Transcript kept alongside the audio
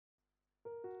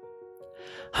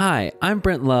Hi, I'm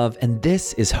Brent Love, and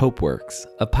this is HopeWorks,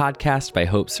 a podcast by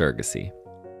Hope Surrogacy.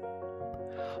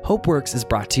 HopeWorks is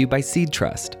brought to you by Seed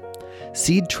Trust.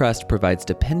 Seed Trust provides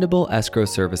dependable escrow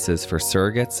services for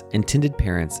surrogates, intended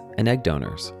parents, and egg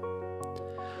donors.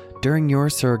 During your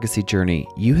surrogacy journey,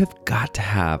 you have got to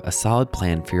have a solid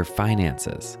plan for your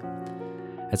finances.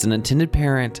 As an intended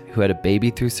parent who had a baby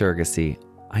through surrogacy,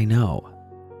 I know.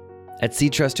 At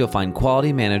Seed Trust, you'll find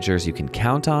quality managers you can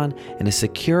count on and a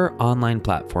secure online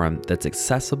platform that's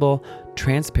accessible,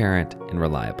 transparent, and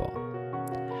reliable.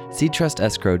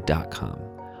 SeedTrustEscrow.com.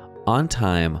 On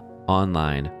time,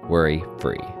 online,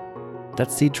 worry-free.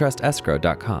 That's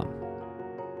SeedTrustEscrow.com.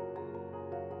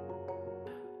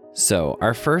 So,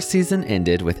 our first season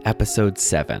ended with episode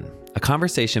 7, a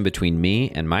conversation between me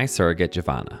and my surrogate,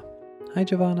 Giovanna. Hi,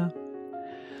 Giovanna.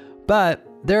 But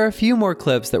there are a few more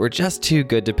clips that were just too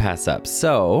good to pass up,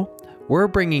 so we're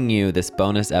bringing you this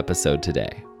bonus episode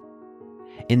today.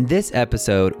 In this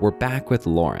episode, we're back with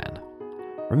Lauren.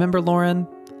 Remember Lauren?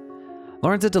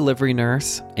 Lauren's a delivery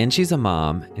nurse, and she's a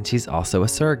mom, and she's also a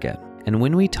surrogate. And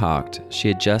when we talked, she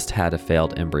had just had a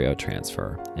failed embryo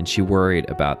transfer, and she worried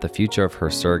about the future of her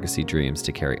surrogacy dreams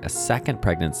to carry a second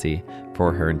pregnancy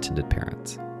for her intended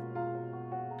parents.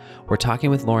 We're talking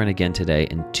with Lauren again today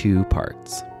in 2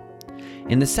 parts.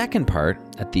 In the second part,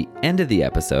 at the end of the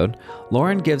episode,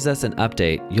 Lauren gives us an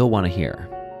update you'll want to hear.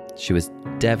 She was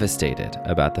devastated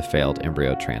about the failed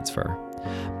embryo transfer,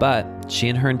 but she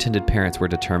and her intended parents were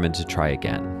determined to try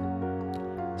again.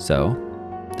 So,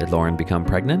 did Lauren become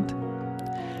pregnant?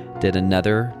 Did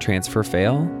another transfer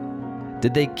fail?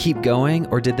 Did they keep going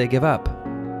or did they give up?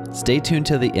 Stay tuned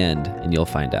to the end and you'll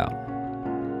find out.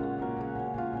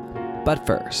 But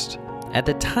first, at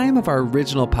the time of our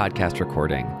original podcast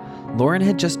recording, Lauren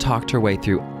had just talked her way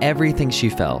through everything she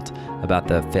felt about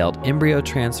the failed embryo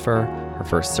transfer, her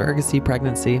first surrogacy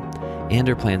pregnancy, and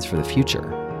her plans for the future.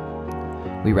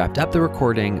 We wrapped up the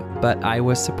recording, but I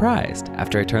was surprised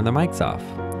after I turned the mics off.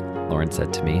 Lauren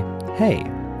said to me, "Hey,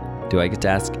 do I get to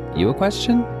ask you a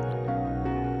question?"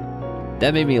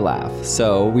 That made me laugh,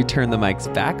 so we turned the mics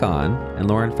back on, and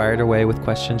Lauren fired away with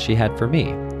questions she had for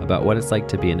me about what it's like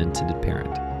to be an intended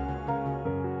parent.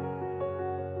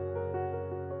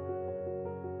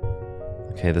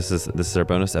 Okay, this is our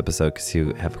bonus episode because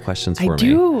you have questions for me. I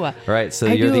do. All right, so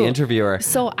you're the interviewer.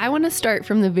 So I want to start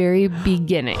from the very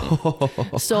beginning.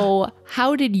 So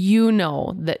how did you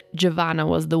know that Giovanna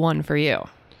was the one for you?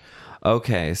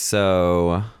 Okay,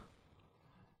 so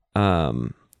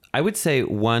I would say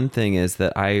one thing is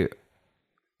that I'll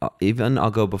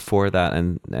go before that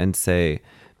and say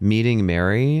meeting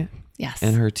Mary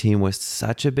and her team was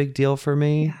such a big deal for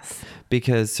me. Yes.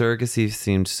 Because surrogacy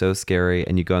seemed so scary,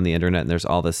 and you go on the internet and there's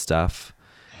all this stuff,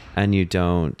 and you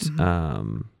don't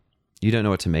know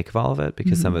what to make of all of it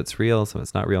because some of it's real, some of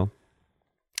it's not real.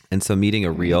 And so meeting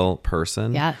a real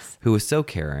person who was so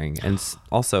caring and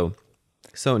also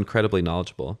so incredibly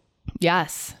knowledgeable.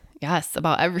 Yes,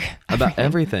 about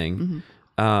everything.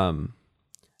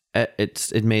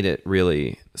 It made it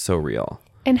really so real.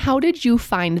 And how did you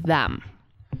find them?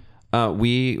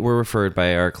 We were referred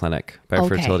by our clinic, by our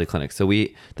fertility clinic. So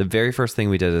the very first thing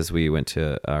we did is we went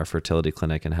to our fertility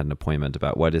clinic and had an appointment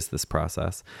about what is this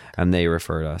process. And they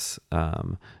referred us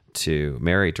to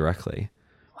Mary directly.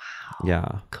 Wow.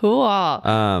 Yeah. Cool.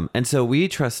 And so we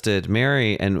trusted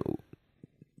Mary, and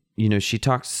she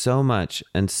talked so much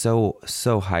and so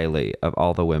highly of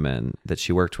all the women that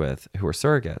she worked with who were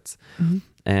surrogates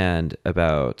and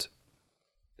about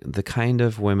the kind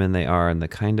of women they are and the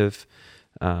kind of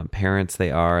parents they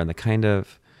are and the kind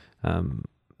of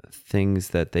things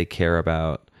that they care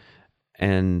about.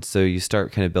 And so you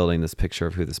start kind of building this picture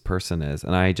of who this person is.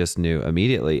 And I just knew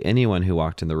immediately anyone who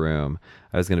walked in the room,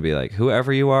 I was going to be like,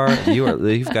 whoever you are,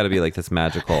 you've got to be like this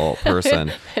magical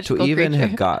person to even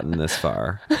have gotten this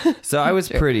far. So I was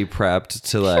pretty prepped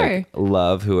to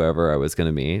love whoever I was going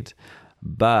to meet.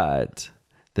 But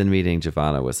then meeting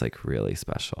Giovanna was like really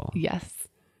special. Yes.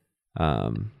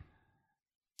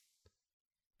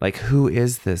 Like, who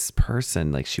is this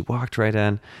person? Like, she walked right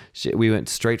in. We went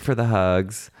straight for the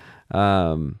hugs.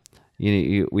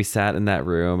 We sat in that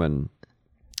room, and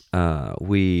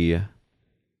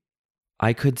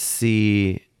I could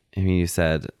see. I mean, you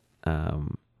said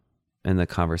in the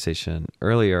conversation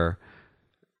earlier,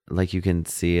 like you can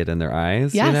see it in their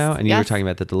eyes, and you were talking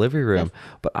about the delivery room,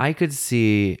 but I could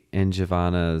see in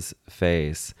Giovanna's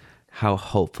face how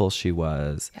hopeful she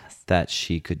was that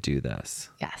she could do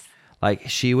this. Yes. Like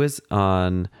she was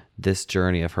on this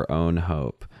journey of her own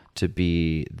hope to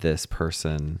be this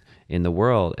person in the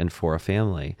world and for a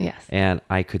family. Yes. And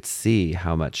I could see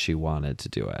how much she wanted to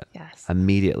do it. Yes.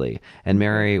 Immediately. And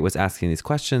Mary was asking these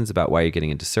questions about why you're getting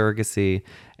into surrogacy.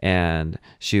 And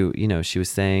she was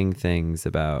saying things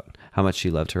about how much she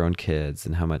loved her own kids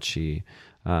and how much she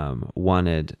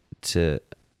wanted to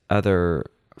other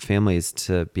families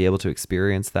to be able to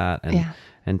experience that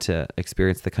and to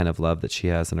experience the kind of love that she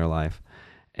has in her life.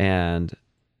 And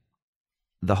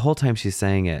the whole time she's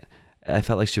saying it, I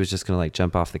felt like she was just going to like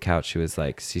jump off the couch.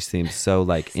 She seemed so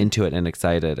like into it and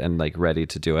excited and like ready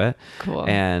to do it. Cool.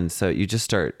 And so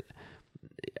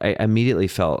I immediately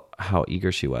felt how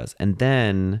eager she was. And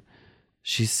then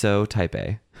she's so type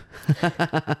A.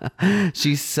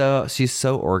 she's so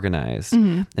organized.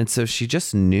 Mm-hmm. And so she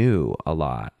just knew a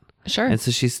lot. Sure. And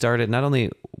so she started, not only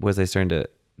was I starting to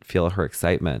feel her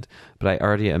excitement, but I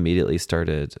already immediately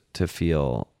started to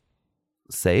feel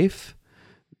safe.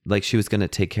 Like she was going to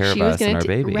take care of us and our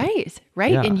baby.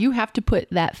 Right. Yeah. And you have to put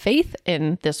that faith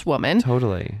in this woman.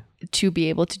 Totally. To be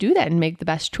able to do that and make the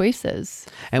best choices.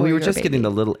 And we were just getting the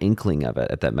little inkling of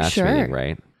it at that match meeting,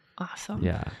 right? Awesome.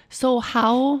 Yeah. So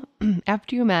how,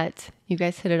 after you met, you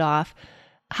guys hit it off,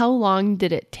 how long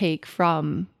did it take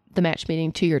from the match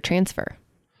meeting to your transfer?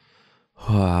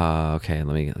 Okay,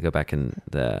 let me go back in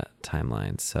the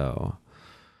timeline. So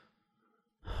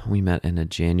we met in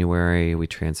January. We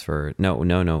transferred. No.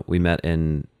 We met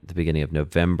in the beginning of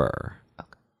November.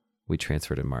 Okay. We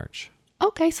transferred in March.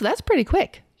 Okay, so that's pretty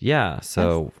quick. Yeah.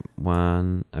 So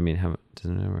December,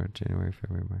 January,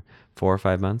 February, March, 4 or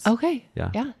 5 months. Okay. Yeah.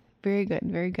 Yeah. Very good.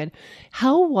 Very good.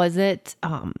 How was it?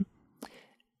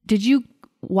 Did you,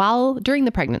 during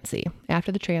the pregnancy,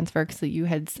 after the transfer, because you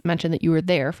had mentioned that you were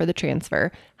there for the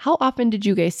transfer, how often did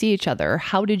you guys see each other?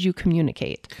 How did you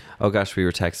communicate? Oh gosh, we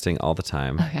were texting all the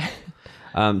time. Okay.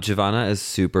 Giovanna is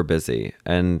super busy,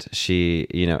 and she's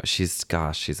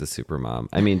a super mom.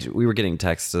 I mean, we were getting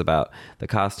texts about the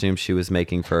costumes she was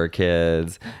making for her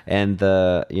kids and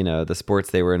the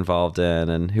sports they were involved in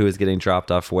and who was getting dropped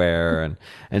off where.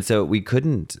 And so we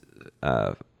couldn't,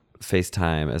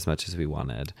 FaceTime as much as we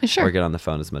wanted, sure, or get on the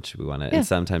phone as much as we wanted. Yeah. And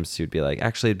sometimes she'd be like,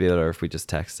 actually it'd be better if we just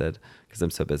texted because I'm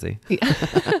so busy.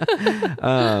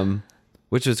 Yeah.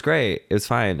 Which was great. It was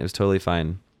fine. It was totally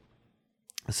fine.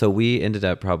 So we ended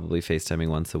up probably FaceTiming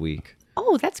once a week.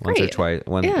 Oh, that's great. Once or twice,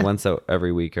 once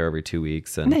every week or every 2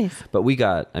 weeks. And, nice. But we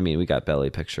got belly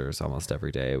pictures almost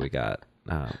every day. We got,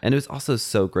 and it was also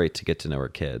so great to get to know her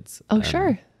kids. Oh,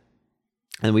 sure.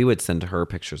 And we would send her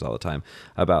pictures all the time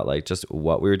about like just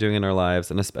what we were doing in our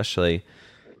lives. And especially,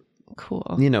 cool.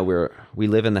 We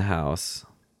live in the house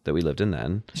that we lived in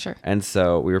then. Sure. And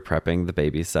so we were prepping the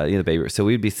baby side, the baby. So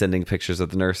we'd be sending pictures of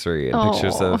the nursery and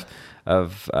pictures of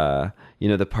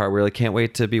the park. We're like, can't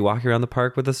wait to be walking around the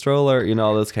park with a stroller,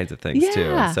 all those kinds of things too.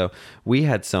 And so we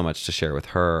had so much to share with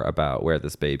her about where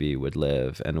this baby would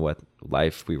live and what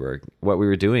we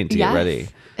were doing to get ready.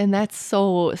 And that's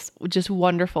so just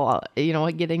wonderful,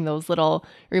 getting those little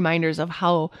reminders of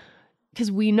how,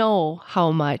 because we know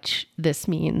how much this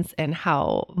means and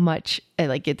how much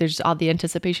there's all the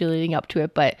anticipation leading up to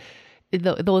it, but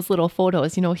those little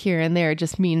photos, here and there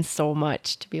just means so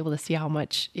much to be able to see how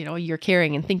much, you're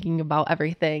caring and thinking about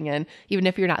everything. And even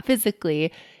if you're not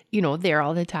physically, there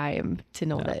all the time, to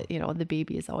know that, the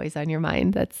baby is always on your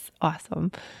mind. That's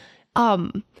awesome.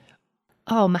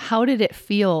 How did it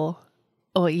feel?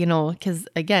 Oh, because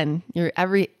again,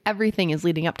 everything is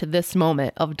leading up to this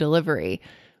moment of delivery.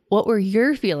 What were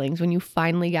your feelings when you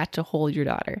finally got to hold your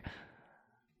daughter?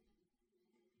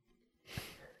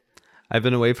 I've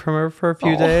been away from her for a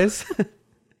few days,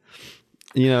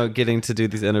 getting to do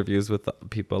these interviews with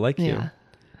people like you.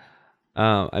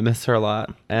 I miss her a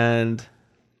lot. And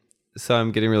so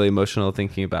I'm getting really emotional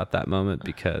thinking about that moment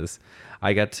because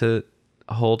I got to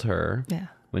hold her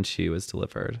when she was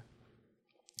delivered.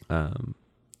 I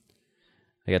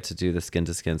got to do the skin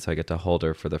to skin. So I get to hold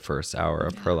her for the first hour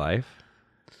of her life.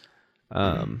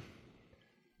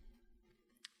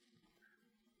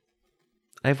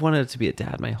 I've wanted to be a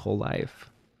dad my whole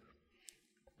life.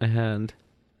 And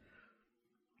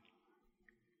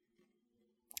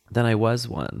then I was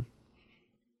one.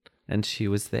 And she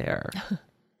was there.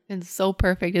 And so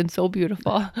perfect and so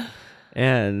beautiful.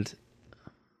 And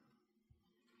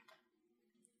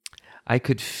I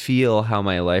could feel how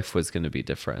my life was going to be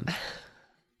different.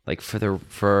 Like for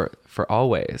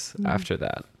always after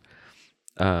that.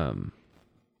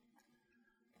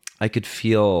 I could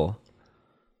feel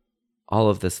all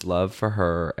of this love for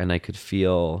her, and I could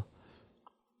feel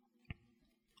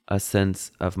a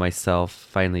sense of myself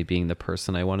finally being the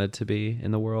person I wanted to be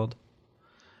in the world.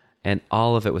 And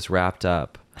all of it was wrapped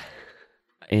up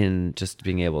in just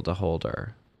being able to hold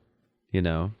her, you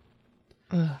know?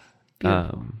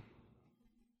 Beautiful.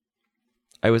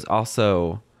 I was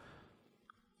also,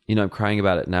 I'm crying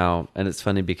about it now. And it's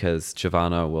funny because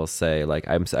Giovanna will say, like,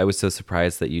 I was so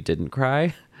surprised that you didn't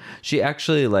cry. She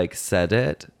actually like said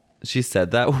it. She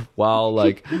said that while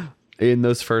like in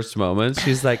those first moments,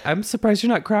 she's like, I'm surprised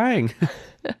you're not crying.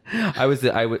 I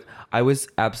was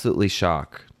absolutely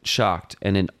shocked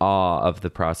and in awe of the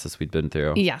process we'd been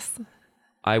through. Yes.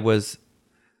 I was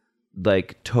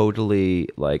like totally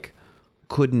like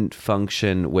couldn't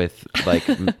function with like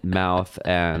mouth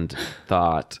and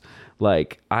thought.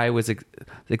 Like I was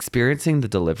experiencing the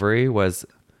delivery was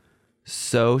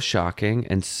so shocking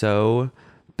and so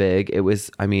big. It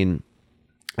was, I mean,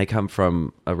 I come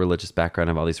from a religious background.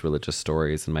 I have all these religious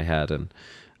stories in my head, and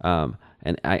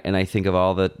I think of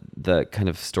all the kind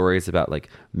of stories about like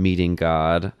meeting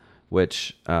God,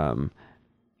 which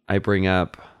I bring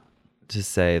up to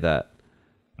say that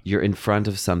you're in front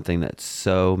of something that's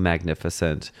so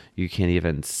magnificent you can't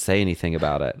even say anything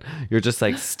about it. You're just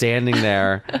like standing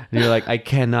there and you're like, I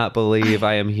cannot believe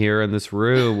I am here in this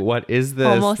room. What is this?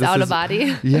 Almost this out is, of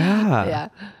body. Yeah. Yeah.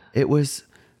 It was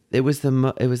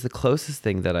the closest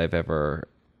thing that I've ever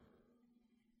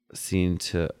seen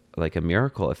to like a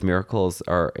miracle. If miracles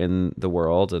are in the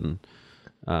world, and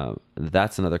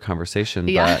that's another conversation.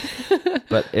 Yeah.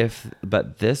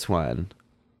 But this one,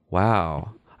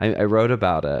 wow. I wrote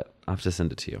about it. I'll have to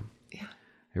send it to you. Yeah.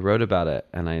 I wrote about it,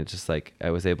 and I just like,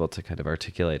 I was able to kind of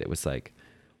articulate. It was like,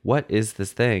 what is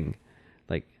this thing?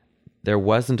 Like, there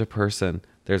wasn't a person.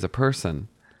 There's a person.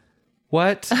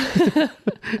 What?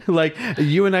 Like,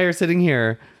 you and I are sitting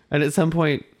here, and at some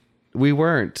point we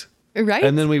weren't. Right.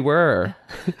 And then we were.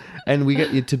 And we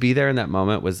got to be there in that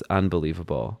moment was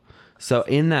unbelievable. So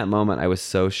in that moment, I was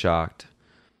so shocked.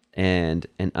 And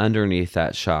underneath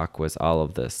that shock was all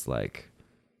of this, like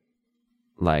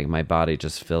my body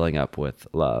just filling up with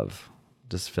love,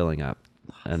 just filling up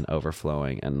and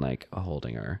overflowing and like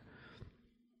holding her.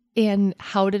 And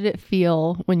how did it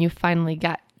feel when you finally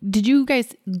did you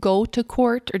guys go to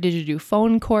court, or did you do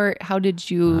phone court? How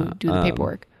did you do the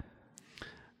paperwork?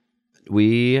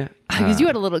 Because you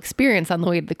had a little experience on the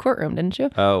way to the courtroom, didn't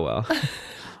you? Oh, well,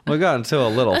 we got into a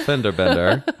little fender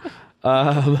bender.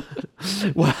 Well,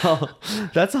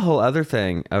 that's a whole other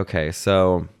thing. Okay.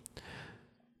 So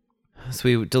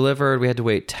we delivered, we had to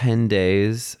wait 10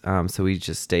 days. So we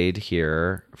just stayed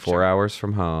here 4 hours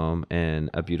from home in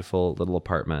a beautiful little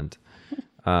apartment.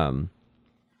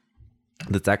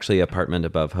 That's actually an apartment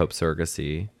above Hope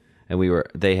Surrogacy. And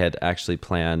they had actually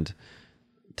planned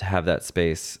to have that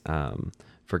space,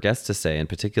 for guests to stay, and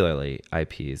particularly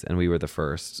IPs. And we were the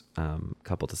first,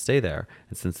 couple to stay there.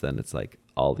 And since then it's like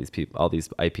all these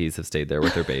IPs have stayed there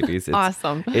with their babies. It's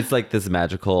awesome. It's like this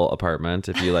magical apartment.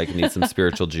 If you like need some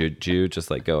spiritual juju, just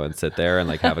like go and sit there and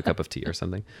like have a cup of tea or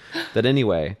something. But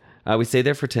anyway, we stayed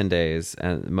there for 10 days,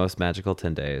 and most magical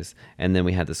 10 days. And then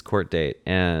we had this court date.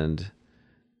 And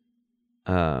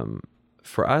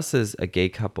for us as a gay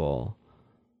couple,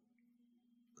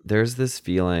 there's this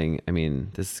feeling, I mean,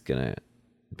 this is going to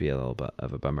be a little bit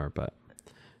of a bummer, but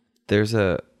there's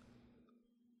a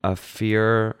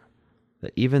fear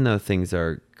that even though things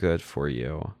are good for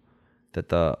you, that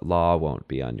the law won't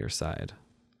be on your side.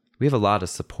 We have a lot of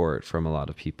support from a lot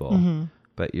of people,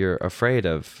 but you're afraid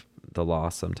of the law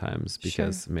sometimes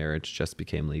because marriage just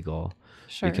became legal.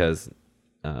 Sure. Because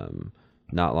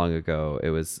not long ago, it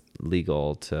was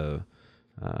legal to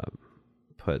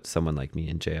put someone like me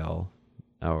in jail,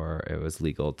 or it was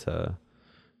legal to,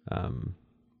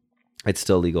 it's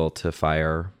still legal to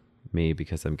fire me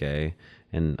because I'm gay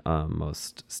in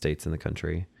most states in the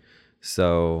country.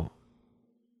 So,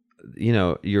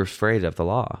 you're afraid of the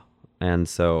law. And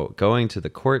so going to the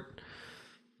court,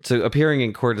 so appearing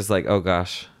in court is like, oh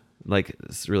gosh, like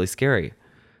it's really scary.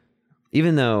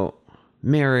 Even though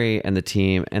Mary and the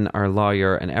team and our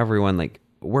lawyer and everyone like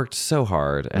worked so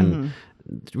hard and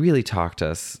really talked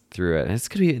us through it. And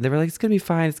they were like, it's gonna be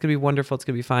fine. It's gonna be wonderful. It's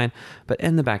gonna be fine. But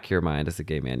in the back of your mind as a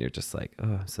gay man, you're just like,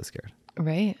 oh, I'm so scared.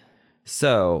 Right.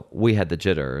 So we had the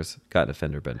jitters, got a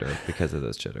fender bender because of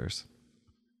those jitters,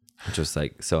 which was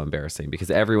like so embarrassing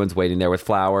because everyone's waiting there with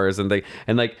flowers and they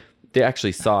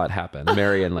actually saw it happen.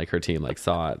 Mary and like her team like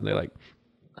saw it, and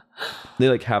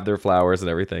they have their flowers and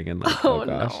everything, and like, oh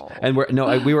gosh. No.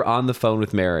 And we were on the phone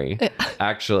with Mary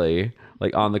actually,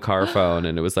 like on the car phone,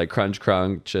 and it was like crunch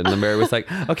crunch, and then Mary was like,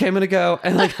 okay, I'm gonna go,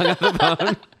 and like hung up the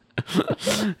phone.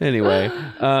 Anyway,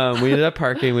 we ended up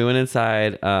parking. We went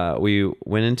inside. We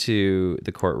went into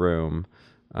the courtroom,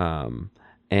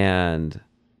 and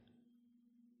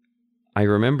I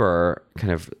remember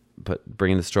kind of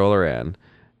bringing the stroller in,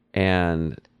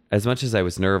 And as much as I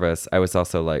was nervous, I was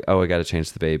also like, oh, I got to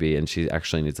change the baby, and she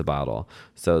actually needs a bottle.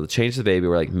 So to change the baby,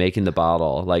 we're like making the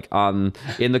bottle, like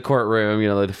in the courtroom, you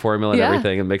know, like the formula and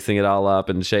everything, and mixing it all up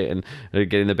and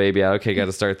getting the baby out. Okay, got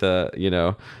to start got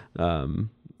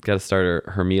to start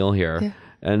her meal here. Yeah.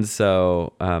 And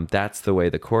so that's the way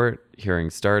the court hearing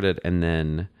started. And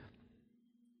then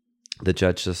the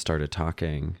judge just started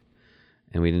talking,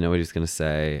 and we didn't know what he was going to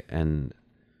say, and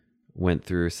went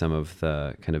through some of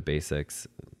the kind of basics,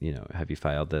 you know, have you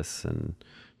filed this, and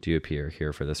do you appear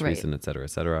here for this reason, et cetera, et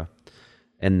cetera.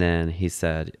 And then he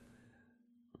said,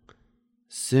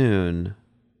 soon,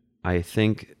 I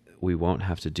think we won't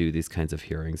have to do these kinds of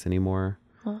hearings anymore.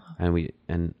 Oh.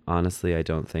 And honestly, I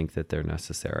don't think that they're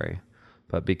necessary.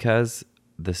 But because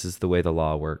this is the way the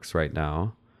law works right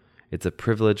now, it's a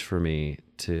privilege for me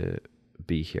to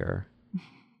be here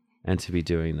and to be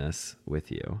doing this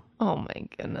with you. Oh my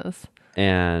goodness.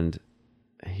 And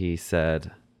he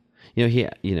said, he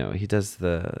does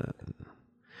the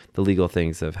legal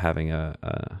things of having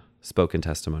a spoken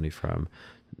testimony from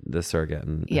the surrogate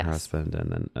and her husband,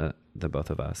 and then the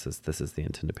both of us, this is the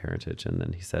intended parentage. And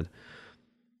then he said,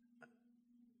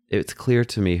 it's clear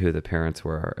to me who the parents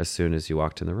were as soon as you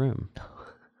walked in the room.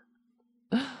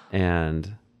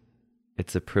 And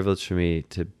it's a privilege for me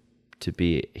to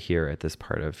be here at this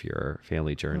part of your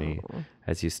family journey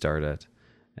as you start it.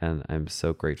 And I'm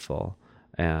so grateful.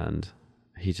 And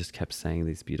he just kept saying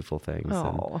these beautiful things.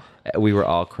 Oh. And we were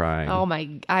all crying. Oh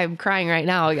I'm crying right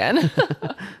now again.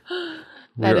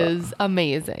 That is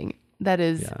amazing. That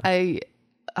is,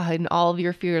 in all of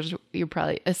your fears, you're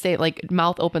probably like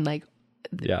mouth open, like,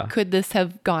 could this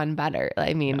have gone better?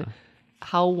 I mean,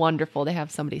 how wonderful to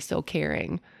have somebody so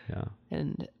caring. Yeah.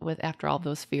 And after all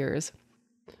those fears.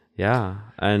 Yeah.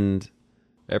 And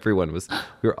we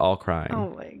were all crying.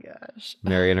 Oh my gosh.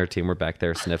 Mary and her team were back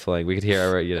there sniffling. We could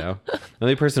hear her, the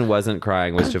only person who wasn't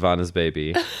crying was Giovanna's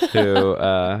baby,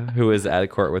 who was at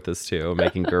court with us too,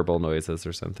 making gurgle noises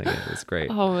or something. It was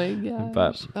great. Oh my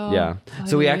gosh. But yeah.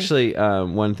 So we actually,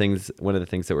 one of the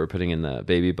things that we're putting in the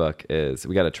baby book is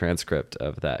we got a transcript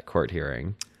of that court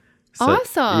hearing. So,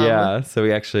 awesome. Yeah. So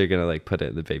we actually are going to put it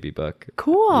in the baby book.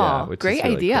 Cool. Yeah, great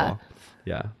really idea. Cool.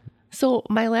 Yeah. So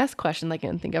my last question I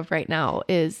can think of right now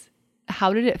is,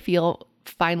 how did it feel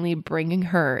finally bringing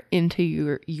her into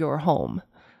your home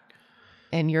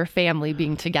and your family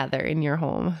being together in your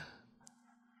home?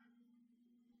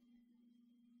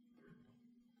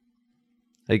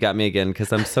 It got me again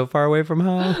because I'm so far away from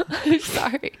home.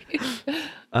 Sorry.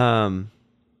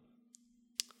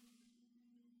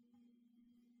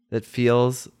 It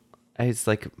feels, it's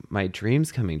like my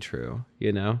dreams coming true,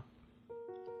 You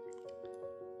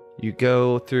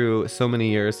go through so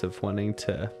many years of wanting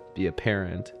to be a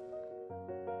parent.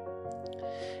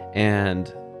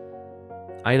 And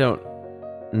I don't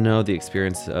know the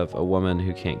experience of a woman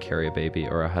who can't carry a baby,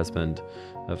 or a husband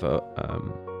of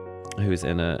who's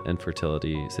in an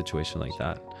infertility situation like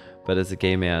that. But as a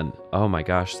gay man, oh my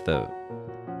gosh,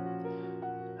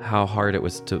 how hard it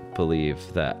was to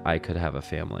believe that I could have a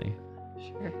family.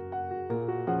 Sure.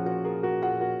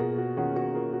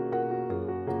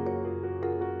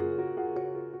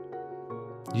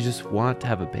 You just want to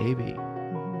have a baby.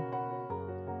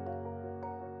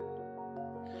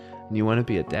 And you want to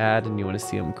be a dad, and you want to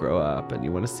see him grow up, and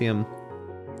you want to see him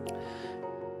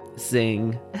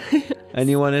sing, and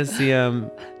you want to see him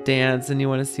dance, and you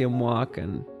want to see him walk,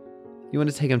 and you want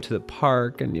to take him to the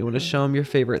park, and you want to show him your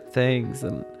favorite things,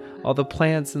 and all the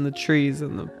plants and the trees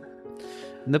and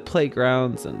the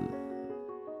playgrounds, and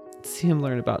see him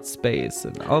learn about space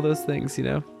and all those things,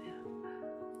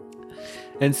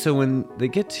 And so when they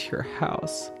get to your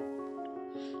house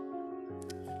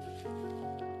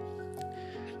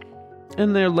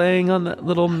and they're laying on that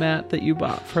little mat that you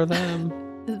bought for them.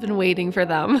 I've been waiting for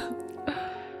them.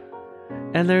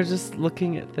 And they're just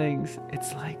looking at things.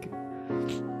 It's like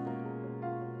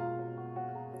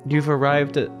you've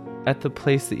arrived at the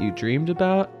place that you dreamed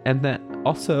about, and that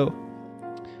also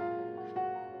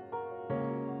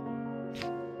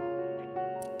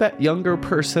that younger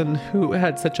person who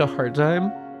had such a hard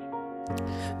time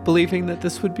believing that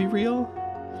this would be real,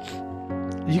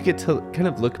 you get to kind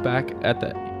of look back at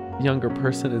that younger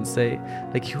person and say,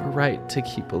 like, you were right to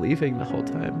keep believing the whole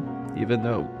time, even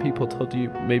though people told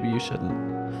you maybe you shouldn't.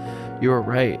 You were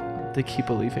right to keep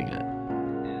believing it.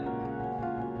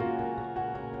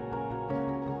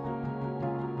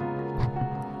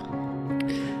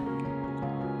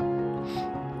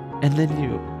 And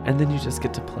then you just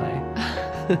get to play.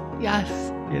 Yes.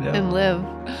 And live.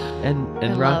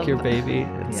 And rock love. Your baby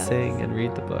and sing and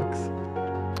read the books.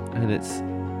 And it's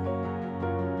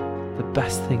the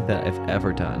best thing that I've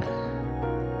ever done.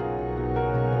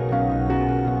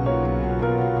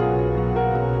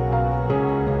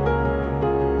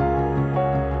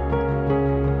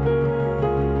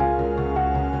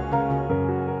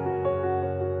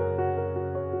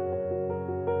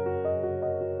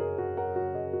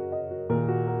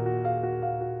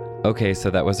 Okay, so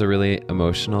that was a really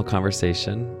emotional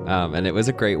conversation, and it was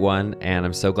a great one, and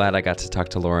I'm so glad I got to talk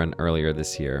to Lauren earlier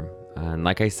this year. And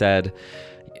like I said,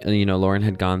 Lauren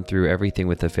had gone through everything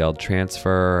with the failed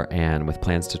transfer and with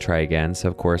plans to try again, so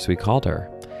of course we called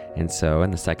her. And so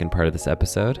in the second part of this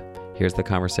episode, here's the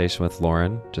conversation with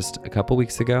Lauren just a couple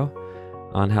weeks ago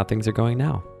on how things are going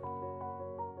now.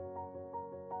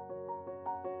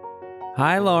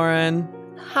 Hi, Lauren.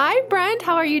 Hi, Brent.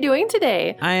 How are you doing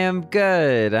today? I am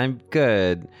good. I'm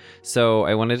good. So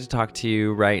I wanted to talk to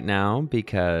you right now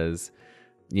because,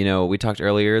 we talked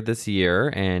earlier this year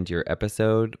and your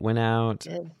episode went out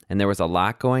and there was a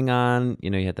lot going on.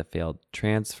 You had the failed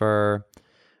transfer.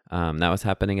 That was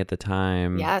happening at the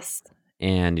time. Yes.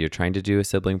 And you're trying to do a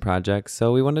sibling project.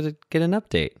 So we wanted to get an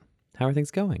update. How are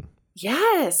things going?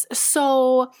 Yes.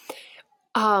 So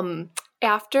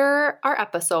after our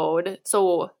episode,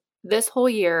 this whole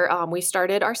year, we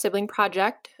started our sibling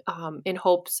project in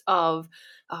hopes of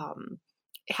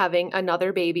having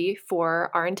another baby for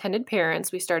our intended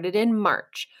parents. We started in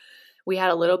March. We had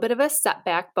a little bit of a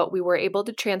setback, but we were able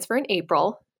to transfer in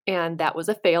April, and that was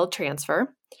a failed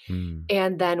transfer.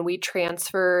 And then we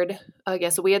transferred,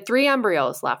 so we had 3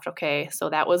 embryos left, okay? So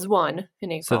that was 1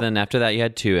 in April. So then after that, you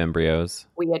had 2 embryos.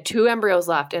 We had 2 embryos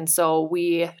left, and so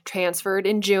we transferred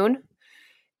in June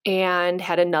and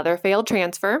had another failed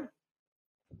transfer.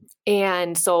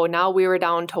 And so now we were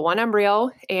down to 1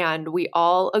 embryo, and we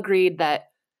all agreed that,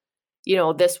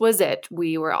 this was it.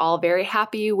 We were all very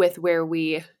happy with where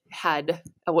we had,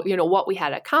 what we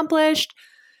had accomplished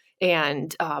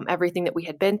and everything that we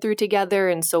had been through together.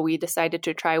 And so we decided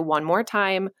to try one more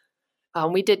time.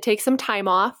 We did take some time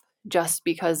off just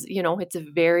because, it's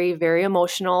very, very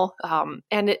emotional.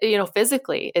 And,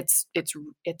 physically, it's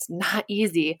not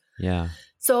easy. Yeah.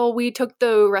 So we took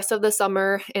the rest of the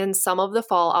summer and some of the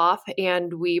fall off,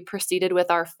 and we proceeded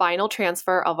with our final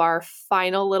transfer of our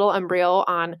final little embryo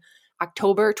on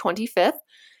October 25th.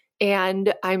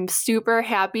 And I'm super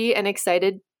happy and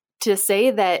excited to say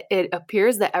that it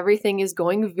appears that everything is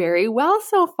going very well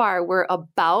so far. We're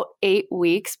about 8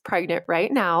 weeks pregnant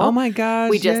right now. Oh my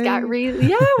gosh. We just got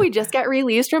we just got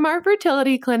released from our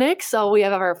fertility clinic. So we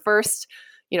have our first,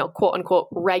 quote unquote,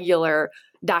 regular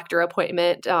doctor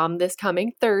appointment this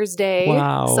coming Thursday.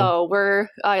 Wow. So we're,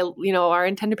 our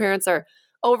intended parents are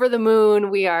over the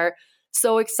moon. We are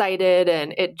so excited.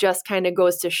 And it just kind of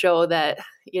goes to show that,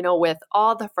 with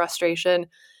all the frustration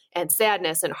and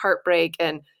sadness and heartbreak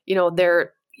and,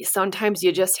 sometimes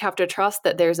you just have to trust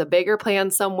that there's a bigger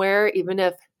plan somewhere, even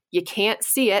if you can't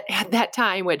see it at that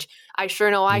time, which I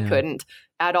sure know I couldn't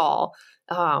at all.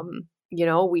 I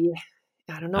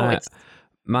don't know.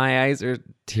 My eyes are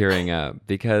tearing up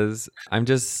because I'm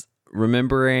just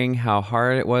remembering how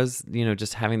hard it was,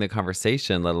 just having the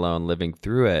conversation, let alone living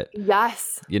through it.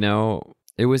 Yes.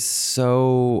 It was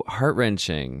so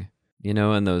heart-wrenching,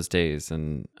 in those days.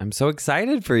 And I'm so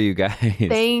excited for you guys.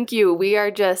 Thank you. We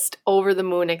are just over the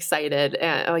moon excited.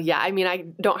 I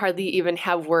don't hardly even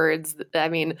have words.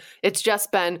 It's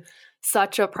just been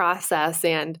such a process,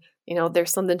 and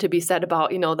there's something to be said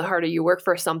about, the harder you work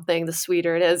for something, the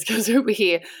sweeter it is, because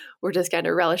we're just kind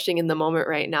of relishing in the moment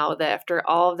right now that after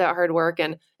all of that hard work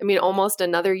and almost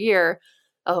another year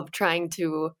of trying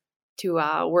to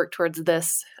work towards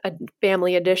this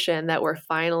family addition, that we're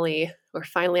finally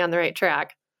on the right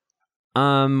track.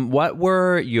 What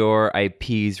were your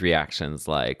IP's reactions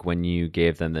like when you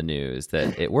gave them the news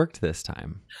that it worked this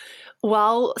time?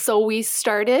 Well, so we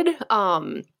started,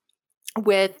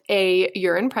 with a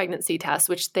urine pregnancy test,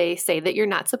 which they say that you're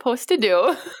not supposed to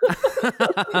do.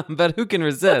 But who can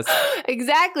resist?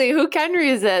 Exactly. Who can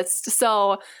resist?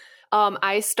 So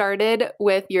I started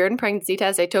with urine pregnancy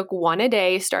test. I took 1 a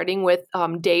day, starting with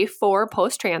day 4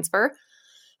 post-transfer.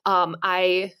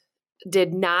 I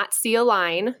did not see a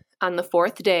line on the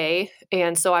 4th day.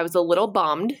 And so I was a little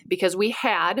bummed because we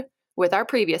had with our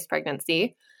previous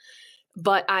pregnancy.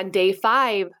 But on day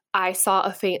 5, I saw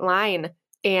a faint line.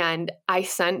 And I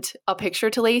sent a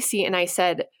picture to Lacey and I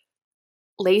said,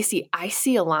 Lacey, I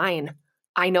see a line.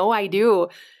 I know I do.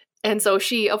 And so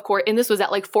she, of course, and this was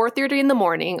at like 4:30 in the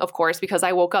morning, of course, because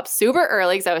I woke up super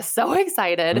early because I was so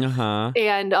excited. Uh-huh.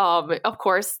 And of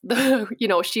course,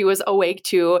 she was awake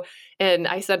too. And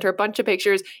I sent her a bunch of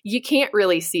pictures. You can't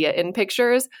really see it in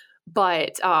pictures,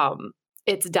 but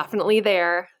it's definitely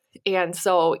there. And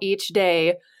so each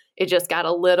day it just got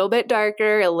a little bit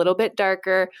darker.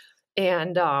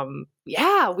 And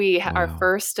our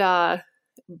first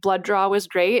blood draw was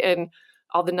great, and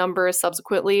all the numbers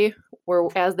subsequently were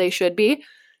as they should be.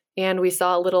 And we've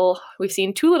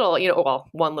seen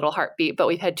one little heartbeat, but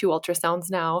we've had 2 ultrasounds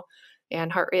now,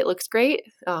 and heart rate looks great.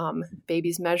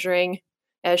 Baby's measuring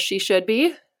as she should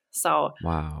be. So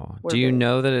wow. Do you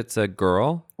know that it's a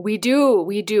girl? We do.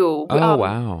 Oh,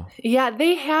 wow. Yeah,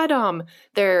 they had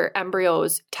their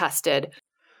embryos tested.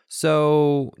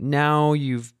 So now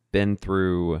you've been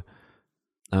through,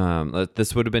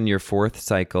 this would have been your 4th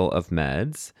cycle of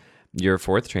meds, your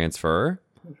 4th transfer.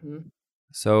 Mm-hmm.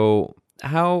 So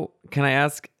can I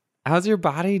ask, how's your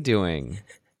body doing?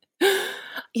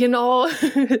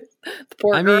 The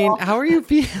poor girl. I mean, how are you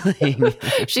feeling?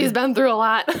 She's been through a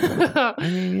lot. I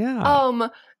mean, yeah.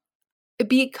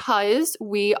 Because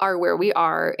we are where we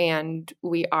are and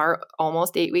we are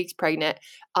almost 8 weeks pregnant,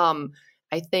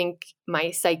 I think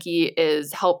my psyche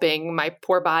is helping my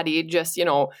poor body just,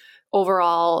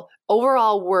 overall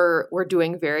we're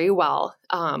doing very well.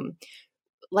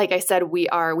 Like I said, we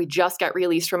just got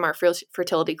released from our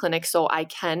fertility clinic, so I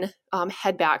can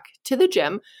head back to the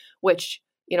gym, which,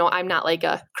 I'm not like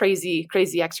a crazy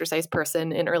exercise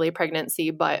person in early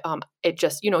pregnancy, but it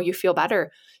just, you feel better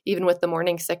even with the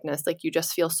morning sickness. Like you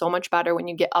just feel so much better when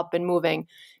you get up and moving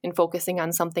and focusing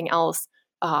on something else.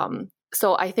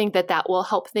 So I think that will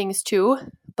help things too.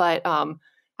 But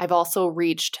I've also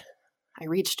reached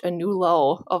a new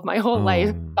low of my whole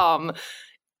life.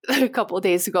 A couple of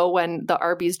days ago when the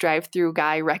Arby's drive-through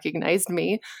guy recognized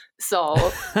me. So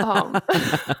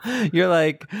you're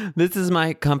like, this is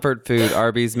my comfort food,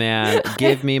 Arby's man.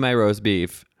 Give me my roast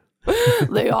beef.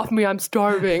 Lay off me, I'm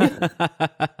starving.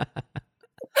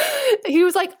 He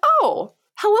was like, oh,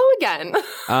 hello again.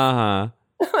 Uh-huh.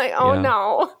 I'm like, oh yeah.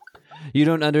 No. You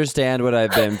don't understand what I've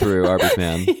been through, Arby's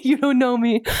man. You don't know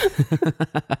me.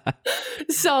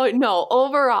 So no,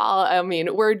 overall, I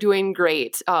mean, we're doing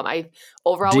great. Do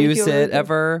you sit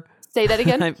ever? Say that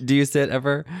again. Do you sit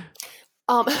ever?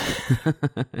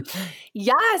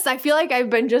 Yes, I feel like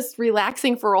I've been just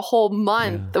relaxing for a whole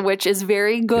month, which is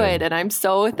very good. And I'm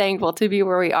so thankful to be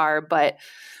where we are, but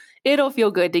it'll feel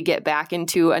good to get back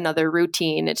into another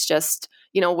routine. It's just,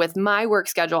 with my work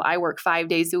schedule, I work 5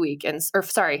 days a week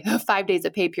 5 days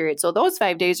a pay period. So those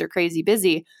 5 days are crazy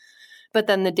busy, but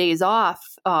then the days off,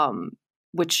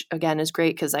 which again is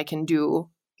great because I can do,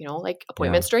 like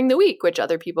appointments during the week, which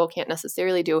other people can't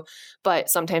necessarily do. But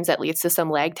sometimes that leads to some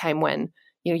lag time when,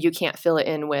 you can't fill it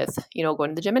in with,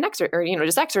 going to the gym and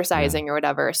just exercising or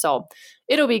whatever. So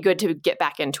it'll be good to get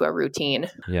back into a routine.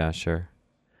 Yeah, sure.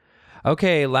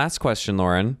 Okay, last question,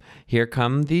 Lauren. Here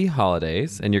come the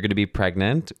holidays, and you're going to be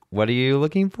pregnant. What are you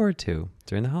looking forward to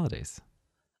during the holidays?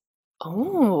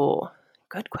 Oh,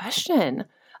 good question.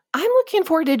 I'm looking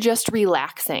forward to just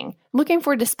relaxing. I'm looking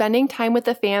forward to spending time with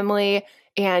the family.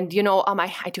 And,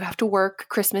 I do have to work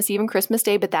Christmas Eve and Christmas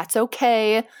Day, but that's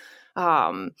okay.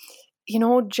 I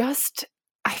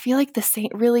feel like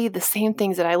the same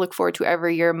things that I look forward to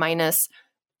every year, minus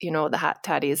the hot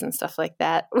toddies and stuff like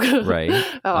that. Right.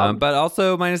 But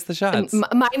also minus the shots.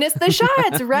 Minus the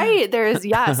shots, right. There's,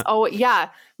 yes. Oh, yeah.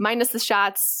 Minus the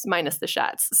shots.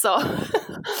 So,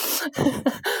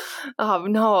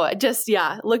 no, just,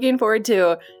 looking forward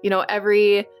to,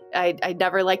 I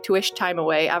never like to wish time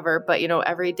away ever, but,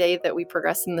 every day that we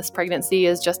progress in this pregnancy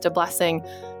is just a blessing.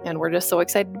 And we're just so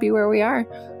excited to be where we are.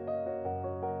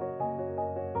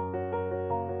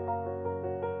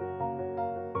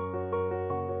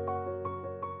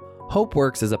 Hope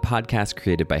Works is a podcast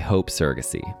created by Hope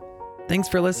Surrogacy. Thanks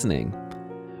for listening.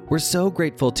 We're so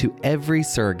grateful to every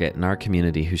surrogate in our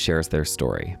community who shares their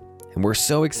story. And we're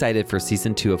so excited for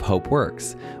season 2 of Hope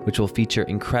Works, which will feature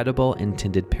incredible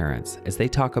intended parents as they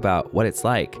talk about what it's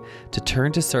like to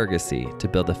turn to surrogacy to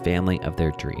build a family of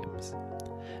their dreams.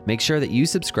 Make sure that you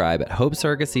subscribe at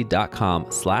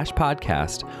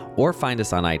hopesurrogacy.com/podcast or find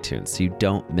us on iTunes so you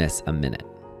don't miss a minute.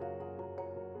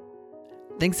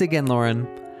 Thanks again, Lauren.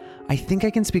 I think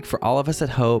I can speak for all of us at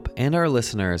Hope and our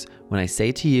listeners when I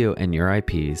say to you and your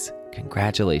IPs,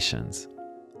 congratulations.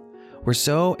 We're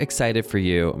so excited for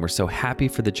you and we're so happy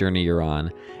for the journey you're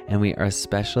on, and we are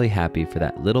especially happy for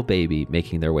that little baby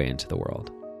making their way into the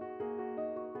world.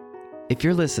 If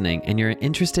you're listening and you're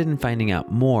interested in finding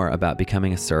out more about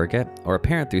becoming a surrogate or a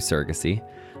parent through surrogacy,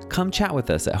 come chat with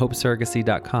us at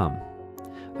hopesurrogacy.com.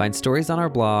 Find stories on our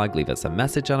blog, leave us a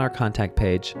message on our contact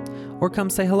page, or come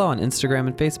say hello on Instagram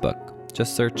and Facebook.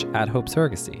 Just search at Hope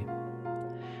Surrogacy.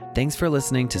 Thanks for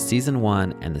listening to Season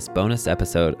 1 and this bonus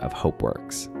episode of Hope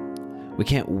Works. We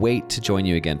can't wait to join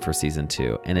you again for Season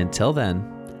 2, and until then,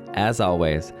 as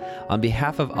always, on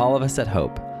behalf of all of us at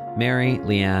Hope, Mary,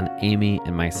 Leanne, Amy,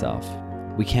 and myself,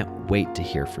 we can't wait to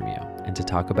hear from you and to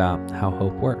talk about how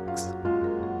Hope works.